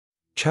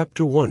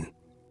Chapter 1: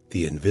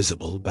 The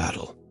Invisible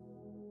Battle.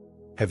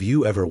 Have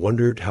you ever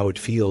wondered how it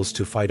feels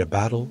to fight a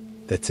battle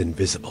that's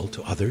invisible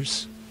to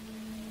others?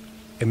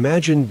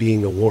 Imagine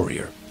being a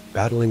warrior,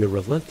 battling a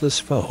relentless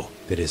foe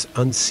that is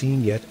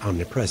unseen yet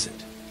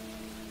omnipresent.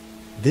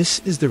 This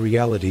is the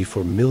reality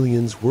for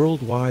millions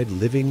worldwide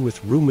living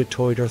with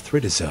rheumatoid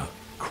arthritis, a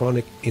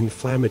chronic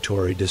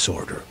inflammatory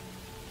disorder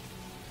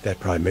that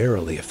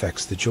primarily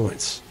affects the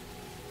joints,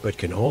 but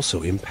can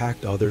also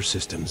impact other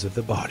systems of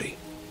the body.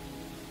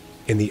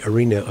 In the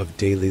arena of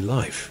daily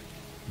life,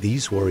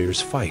 these warriors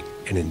fight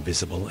an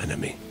invisible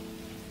enemy.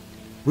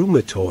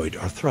 Rheumatoid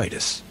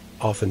arthritis,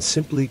 often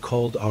simply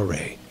called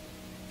RA,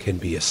 can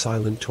be a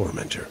silent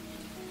tormentor.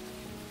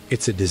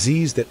 It's a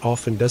disease that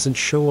often doesn't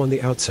show on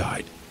the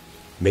outside,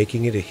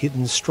 making it a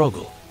hidden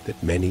struggle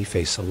that many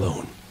face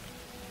alone.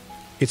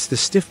 It's the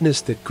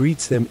stiffness that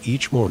greets them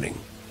each morning,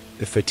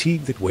 the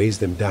fatigue that weighs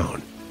them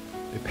down,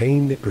 the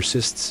pain that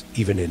persists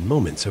even in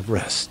moments of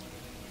rest.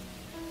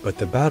 But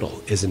the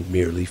battle isn't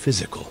merely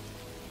physical.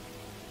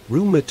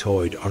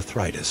 Rheumatoid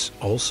arthritis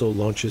also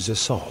launches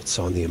assaults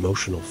on the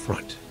emotional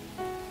front.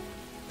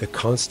 The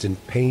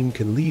constant pain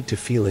can lead to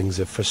feelings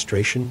of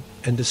frustration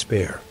and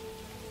despair.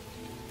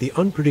 The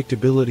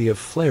unpredictability of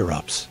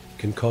flare-ups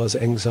can cause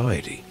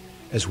anxiety,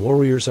 as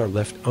warriors are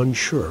left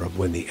unsure of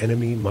when the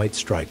enemy might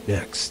strike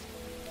next.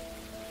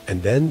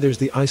 And then there's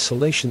the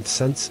isolation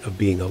sense of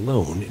being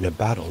alone in a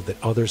battle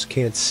that others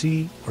can't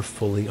see or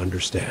fully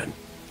understand.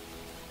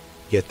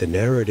 Yet the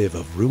narrative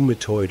of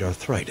rheumatoid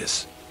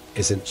arthritis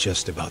isn't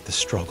just about the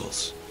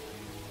struggles.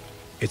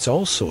 It's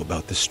also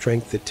about the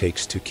strength it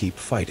takes to keep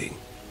fighting,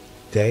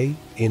 day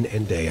in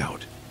and day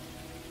out.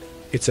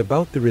 It's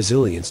about the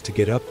resilience to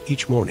get up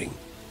each morning,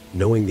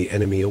 knowing the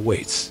enemy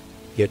awaits,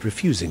 yet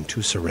refusing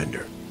to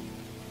surrender.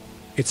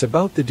 It's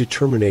about the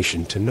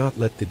determination to not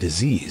let the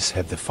disease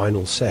have the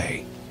final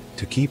say,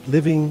 to keep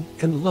living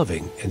and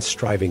loving and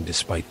striving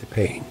despite the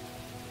pain.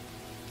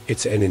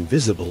 It's an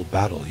invisible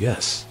battle,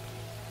 yes,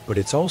 but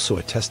it's also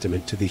a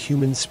testament to the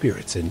human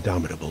spirit's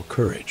indomitable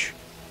courage.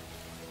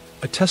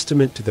 A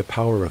testament to the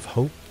power of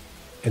hope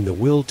and the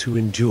will to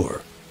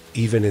endure,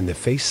 even in the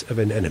face of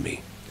an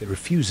enemy that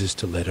refuses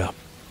to let up.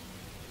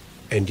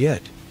 And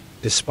yet,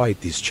 despite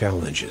these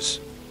challenges,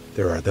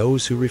 there are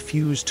those who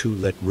refuse to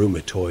let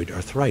rheumatoid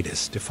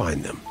arthritis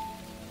define them.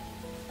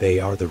 They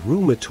are the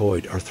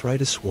rheumatoid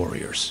arthritis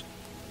warriors,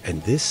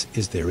 and this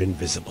is their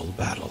invisible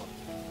battle.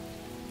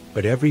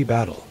 But every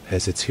battle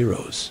has its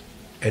heroes,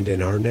 and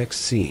in our next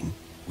scene,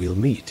 we'll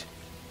meet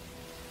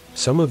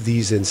some of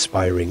these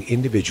inspiring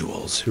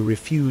individuals who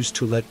refuse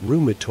to let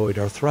rheumatoid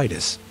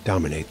arthritis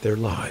dominate their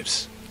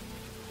lives.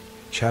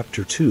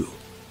 Chapter 2: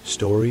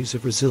 Stories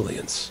of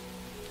Resilience.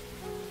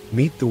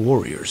 Meet the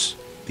warriors,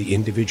 the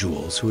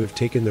individuals who have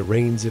taken the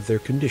reins of their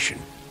condition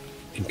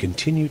and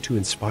continue to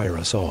inspire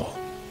us all.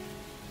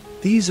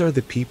 These are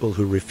the people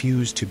who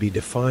refuse to be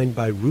defined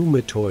by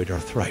rheumatoid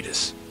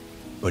arthritis,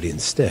 but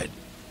instead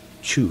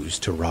choose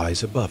to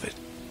rise above it,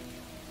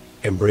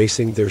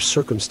 embracing their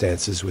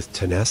circumstances with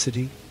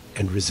tenacity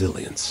and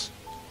resilience.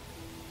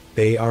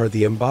 They are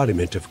the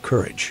embodiment of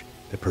courage,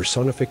 the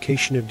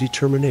personification of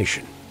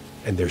determination,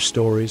 and their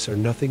stories are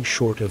nothing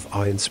short of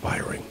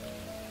awe-inspiring.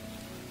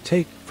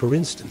 Take, for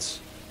instance,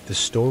 the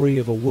story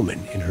of a woman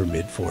in her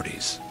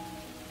mid-40s,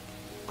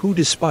 who,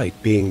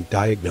 despite being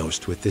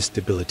diagnosed with this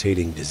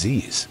debilitating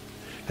disease,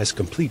 has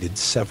completed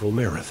several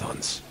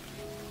marathons.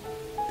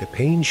 The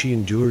pain she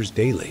endures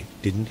daily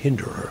didn't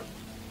hinder her.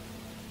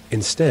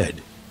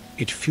 Instead,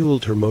 it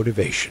fueled her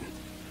motivation,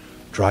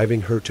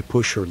 driving her to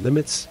push her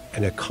limits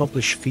and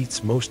accomplish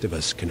feats most of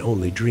us can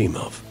only dream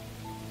of.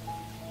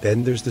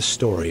 Then there's the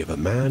story of a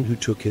man who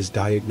took his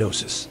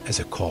diagnosis as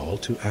a call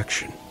to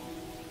action,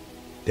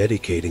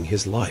 dedicating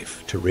his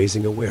life to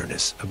raising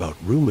awareness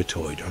about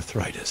rheumatoid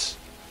arthritis.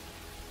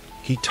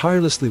 He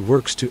tirelessly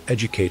works to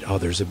educate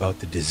others about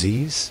the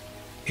disease,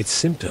 its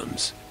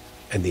symptoms,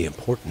 and the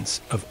importance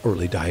of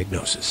early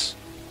diagnosis.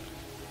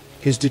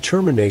 His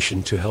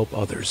determination to help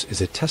others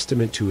is a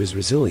testament to his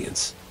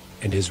resilience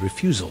and his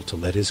refusal to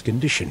let his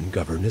condition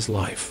govern his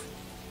life.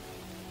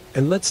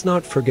 And let's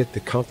not forget the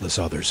countless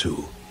others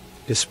who,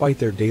 despite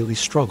their daily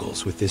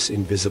struggles with this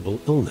invisible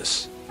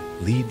illness,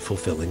 lead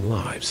fulfilling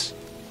lives.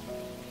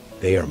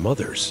 They are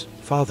mothers,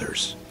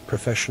 fathers,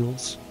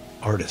 professionals,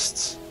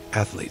 artists,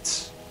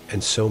 athletes,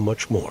 and so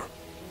much more.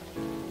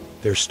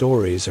 Their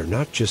stories are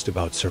not just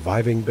about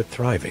surviving but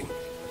thriving,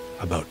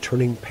 about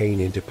turning pain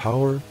into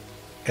power,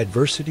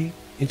 adversity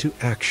into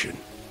action.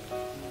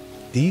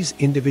 These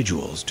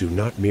individuals do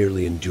not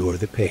merely endure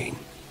the pain.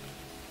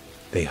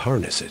 They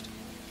harness it.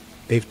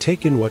 They've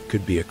taken what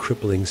could be a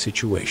crippling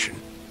situation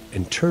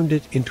and turned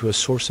it into a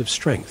source of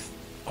strength,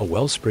 a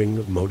wellspring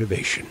of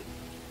motivation.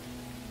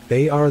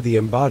 They are the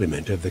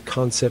embodiment of the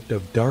concept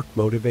of dark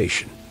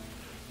motivation,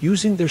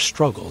 using their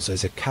struggles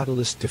as a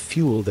catalyst to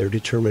fuel their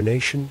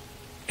determination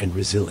and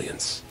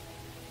resilience.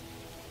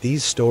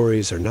 These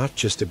stories are not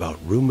just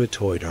about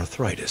rheumatoid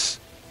arthritis,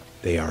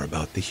 they are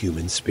about the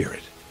human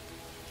spirit.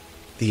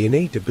 The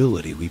innate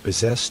ability we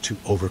possess to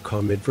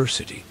overcome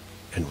adversity,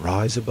 and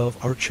rise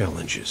above our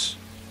challenges.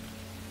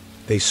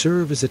 They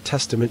serve as a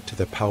testament to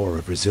the power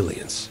of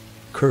resilience,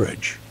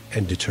 courage,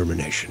 and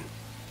determination.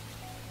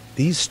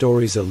 These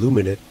stories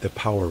illuminate the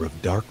power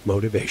of dark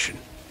motivation,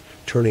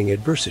 turning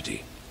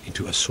adversity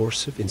into a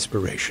source of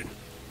inspiration.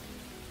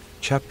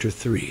 Chapter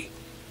 3: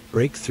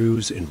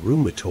 Breakthroughs in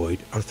Rheumatoid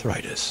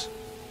Arthritis.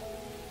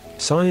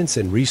 Science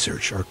and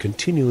research are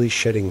continually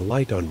shedding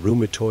light on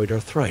rheumatoid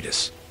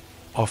arthritis,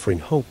 offering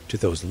hope to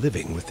those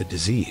living with the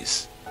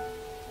disease.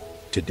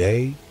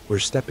 Today, we're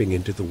stepping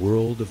into the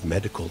world of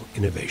medical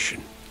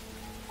innovation,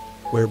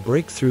 where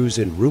breakthroughs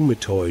in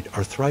rheumatoid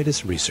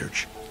arthritis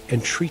research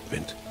and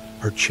treatment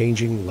are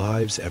changing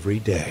lives every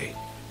day.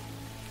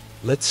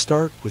 Let's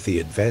start with the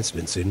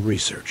advancements in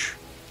research.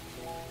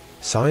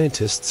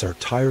 Scientists are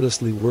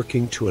tirelessly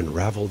working to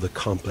unravel the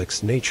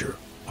complex nature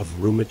of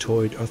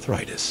rheumatoid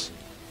arthritis.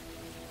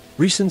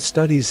 Recent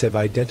studies have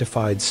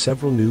identified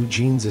several new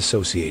genes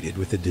associated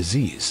with the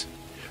disease,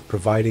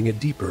 providing a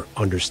deeper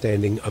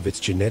understanding of its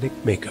genetic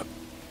makeup.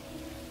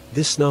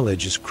 This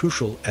knowledge is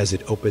crucial as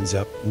it opens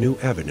up new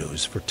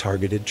avenues for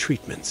targeted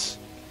treatments,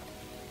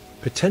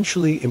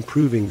 potentially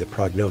improving the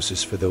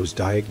prognosis for those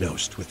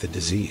diagnosed with the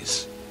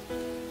disease.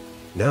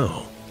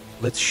 Now,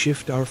 let's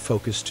shift our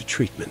focus to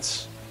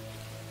treatments.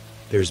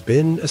 There's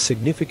been a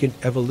significant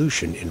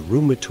evolution in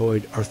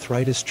rheumatoid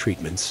arthritis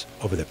treatments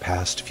over the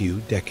past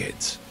few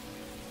decades.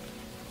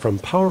 From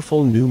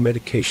powerful new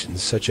medications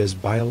such as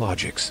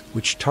biologics,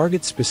 which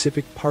target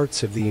specific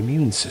parts of the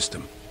immune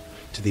system,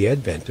 to the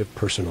advent of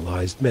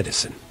personalized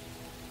medicine.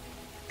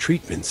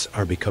 Treatments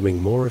are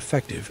becoming more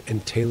effective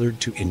and tailored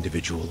to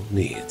individual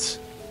needs.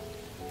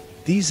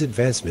 These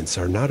advancements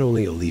are not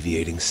only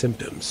alleviating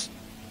symptoms,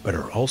 but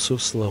are also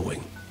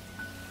slowing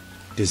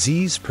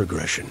disease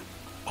progression,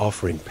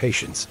 offering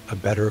patients a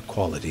better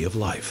quality of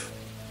life.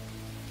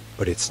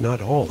 But it's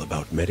not all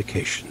about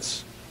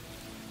medications.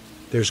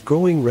 There's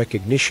growing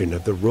recognition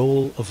of the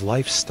role of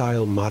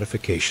lifestyle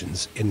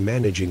modifications in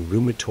managing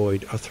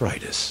rheumatoid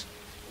arthritis.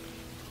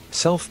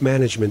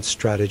 Self-management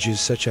strategies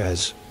such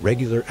as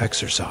regular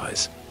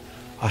exercise,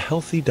 a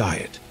healthy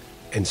diet,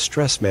 and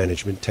stress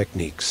management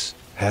techniques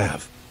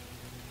have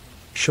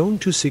shown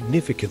to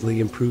significantly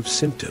improve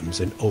symptoms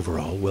and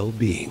overall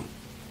well-being.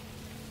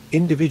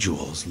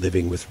 Individuals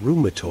living with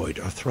rheumatoid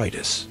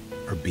arthritis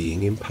are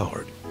being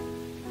empowered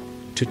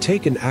to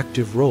take an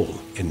active role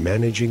in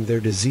managing their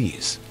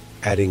disease,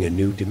 adding a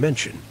new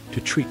dimension to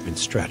treatment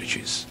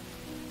strategies.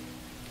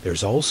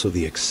 There's also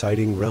the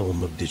exciting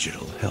realm of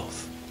digital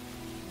health.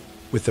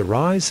 With the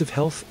rise of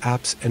health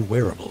apps and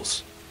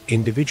wearables,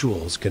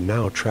 individuals can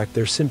now track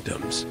their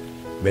symptoms,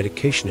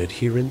 medication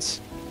adherence,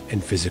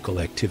 and physical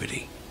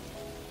activity,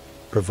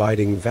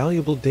 providing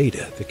valuable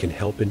data that can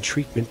help in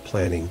treatment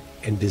planning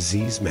and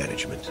disease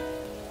management.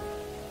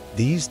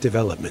 These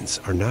developments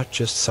are not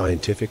just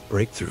scientific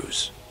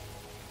breakthroughs.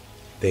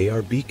 They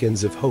are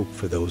beacons of hope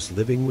for those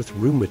living with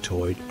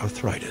rheumatoid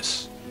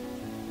arthritis.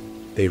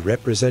 They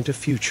represent a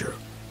future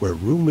where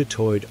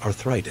rheumatoid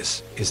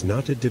arthritis is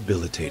not a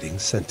debilitating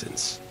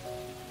sentence,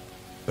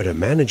 but a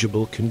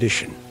manageable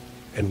condition,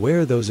 and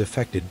where those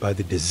affected by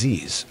the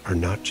disease are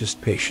not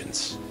just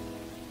patients,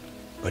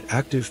 but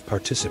active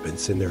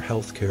participants in their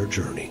healthcare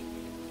journey.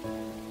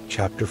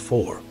 Chapter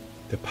 4: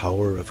 The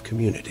Power of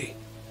Community.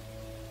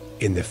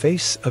 In the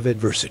face of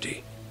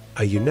adversity,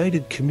 a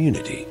united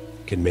community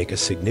can make a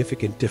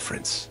significant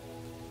difference.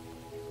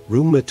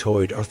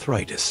 Rheumatoid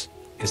arthritis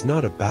is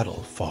not a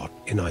battle fought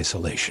in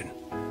isolation.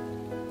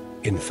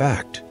 In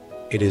fact,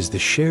 it is the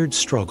shared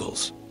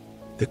struggles,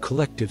 the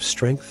collective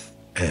strength,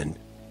 and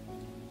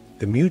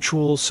the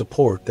mutual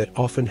support that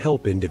often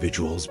help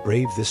individuals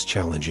brave this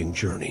challenging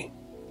journey.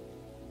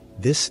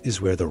 This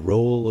is where the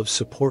role of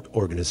support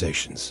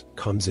organizations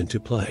comes into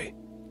play.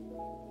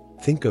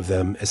 Think of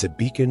them as a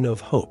beacon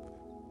of hope,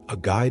 a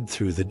guide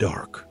through the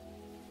dark.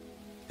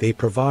 They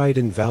provide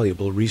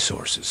invaluable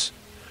resources,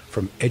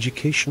 from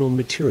educational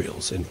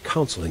materials and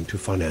counseling to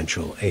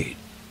financial aid,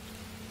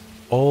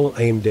 all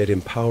aimed at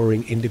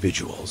empowering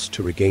individuals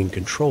to regain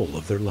control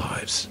of their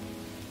lives.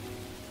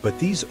 But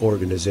these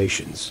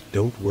organizations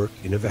don't work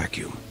in a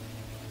vacuum.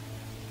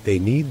 They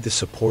need the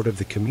support of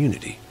the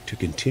community to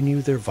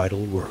continue their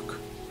vital work.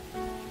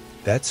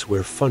 That's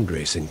where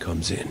fundraising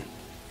comes in.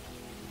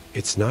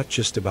 It's not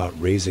just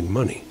about raising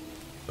money,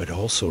 but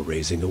also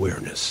raising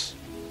awareness.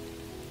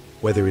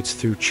 Whether it's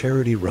through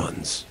charity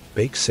runs,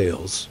 bake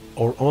sales,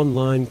 or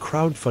online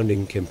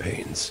crowdfunding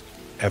campaigns,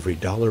 every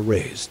dollar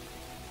raised,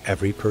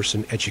 every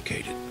person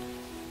educated,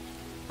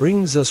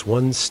 brings us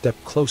one step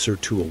closer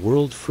to a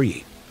world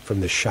free from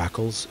the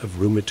shackles of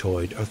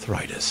rheumatoid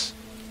arthritis.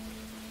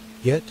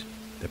 Yet,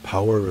 the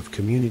power of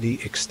community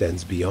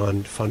extends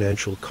beyond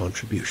financial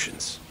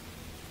contributions.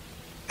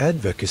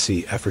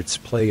 Advocacy efforts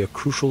play a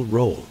crucial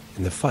role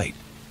in the fight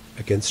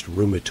against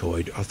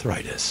rheumatoid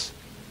arthritis.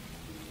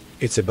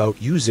 It's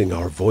about using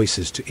our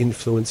voices to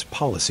influence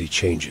policy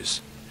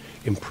changes,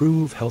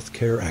 improve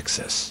healthcare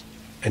access,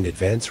 and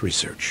advance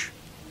research.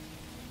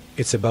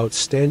 It's about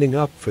standing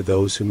up for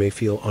those who may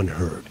feel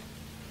unheard,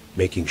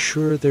 making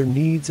sure their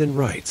needs and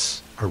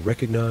rights are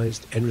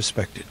recognized and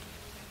respected.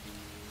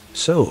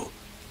 So,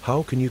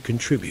 how can you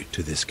contribute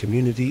to this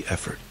community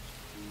effort?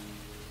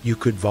 You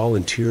could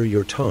volunteer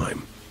your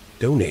time,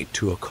 donate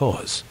to a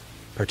cause,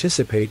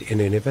 participate in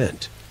an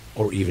event,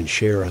 or even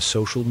share a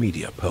social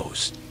media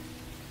post.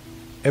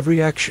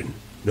 Every action,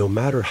 no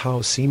matter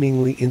how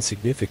seemingly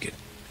insignificant,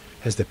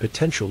 has the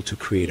potential to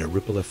create a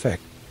ripple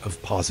effect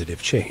of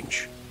positive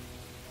change.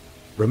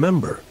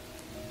 Remember,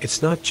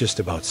 it's not just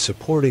about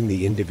supporting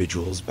the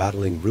individuals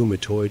battling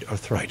rheumatoid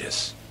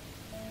arthritis.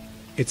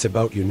 It's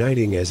about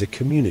uniting as a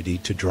community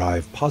to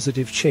drive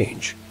positive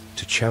change,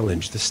 to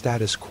challenge the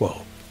status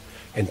quo,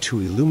 and to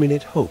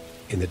illuminate hope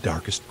in the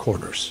darkest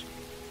corners.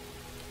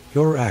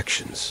 Your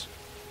actions,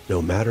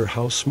 no matter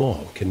how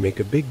small, can make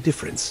a big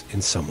difference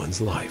in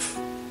someone's life.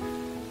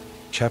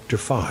 Chapter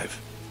 5: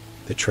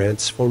 The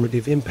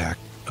Transformative Impact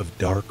of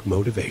Dark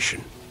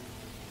Motivation.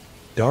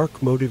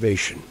 Dark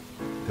motivation,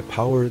 the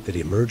power that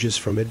emerges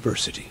from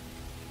adversity,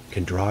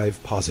 can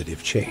drive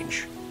positive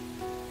change.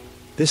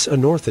 This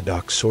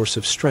unorthodox source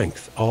of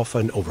strength,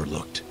 often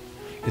overlooked,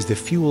 is the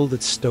fuel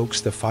that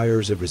stokes the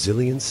fires of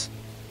resilience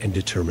and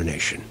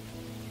determination,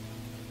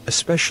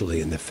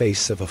 especially in the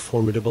face of a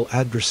formidable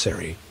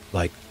adversary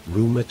like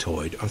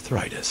rheumatoid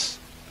arthritis.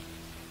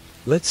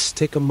 Let's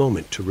take a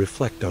moment to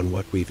reflect on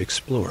what we've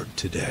explored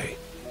today.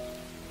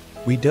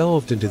 We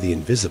delved into the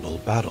invisible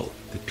battle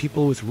that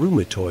people with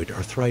rheumatoid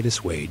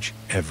arthritis wage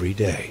every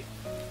day.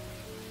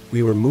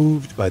 We were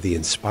moved by the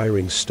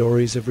inspiring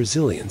stories of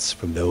resilience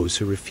from those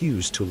who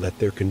refuse to let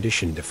their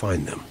condition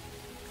define them.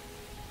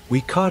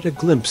 We caught a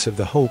glimpse of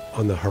the hope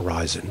on the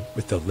horizon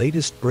with the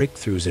latest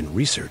breakthroughs in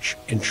research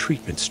and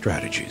treatment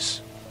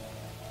strategies.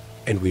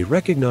 And we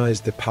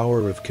recognized the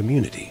power of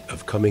community,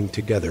 of coming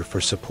together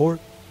for support,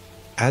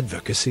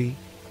 advocacy,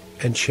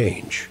 and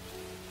change.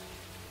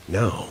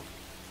 Now,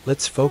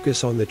 let's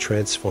focus on the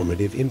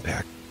transformative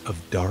impact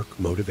of dark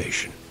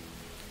motivation.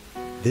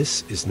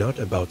 This is not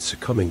about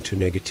succumbing to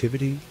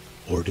negativity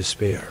or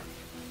despair.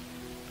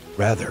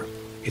 Rather,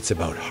 it's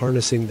about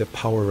harnessing the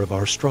power of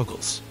our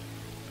struggles,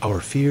 our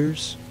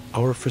fears,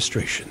 our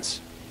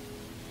frustrations,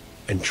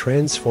 and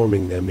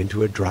transforming them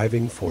into a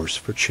driving force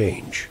for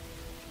change.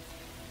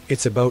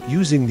 It's about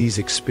using these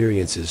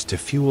experiences to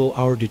fuel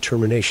our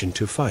determination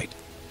to fight,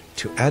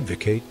 to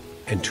advocate,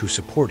 and to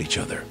support each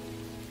other.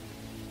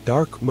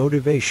 Dark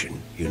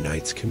motivation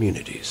unites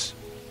communities.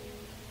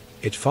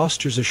 It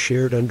fosters a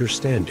shared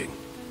understanding,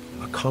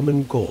 a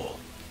common goal,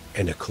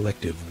 and a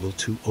collective will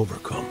to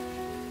overcome.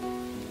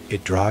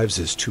 It drives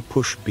us to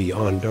push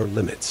beyond our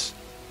limits,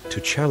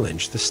 to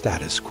challenge the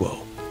status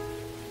quo,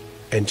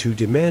 and to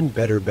demand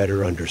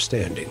better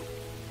understanding,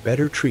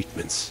 better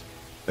treatments,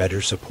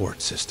 better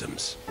support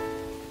systems.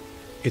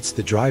 It's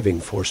the driving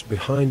force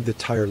behind the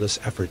tireless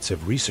efforts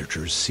of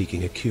researchers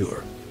seeking a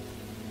cure,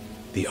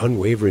 the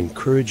unwavering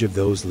courage of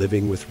those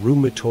living with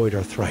rheumatoid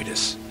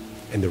arthritis,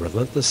 and the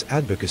relentless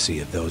advocacy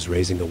of those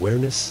raising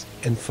awareness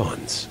and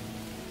funds.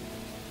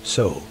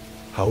 So,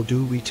 how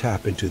do we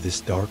tap into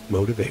this dark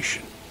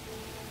motivation?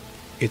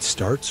 It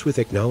starts with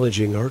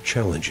acknowledging our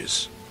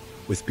challenges,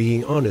 with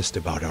being honest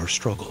about our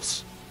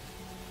struggles.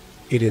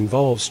 It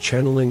involves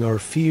channeling our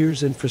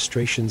fears and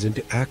frustrations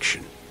into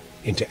action,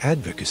 into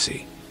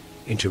advocacy,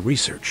 into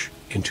research,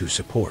 into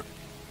support.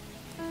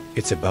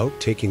 It's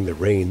about taking the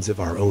reins of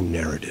our own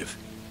narrative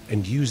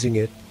and using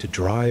it to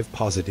drive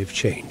positive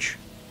change.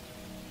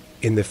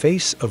 In the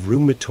face of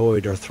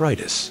rheumatoid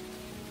arthritis,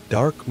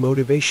 dark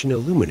motivation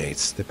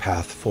illuminates the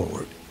path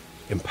forward,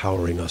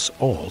 empowering us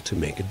all to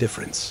make a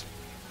difference.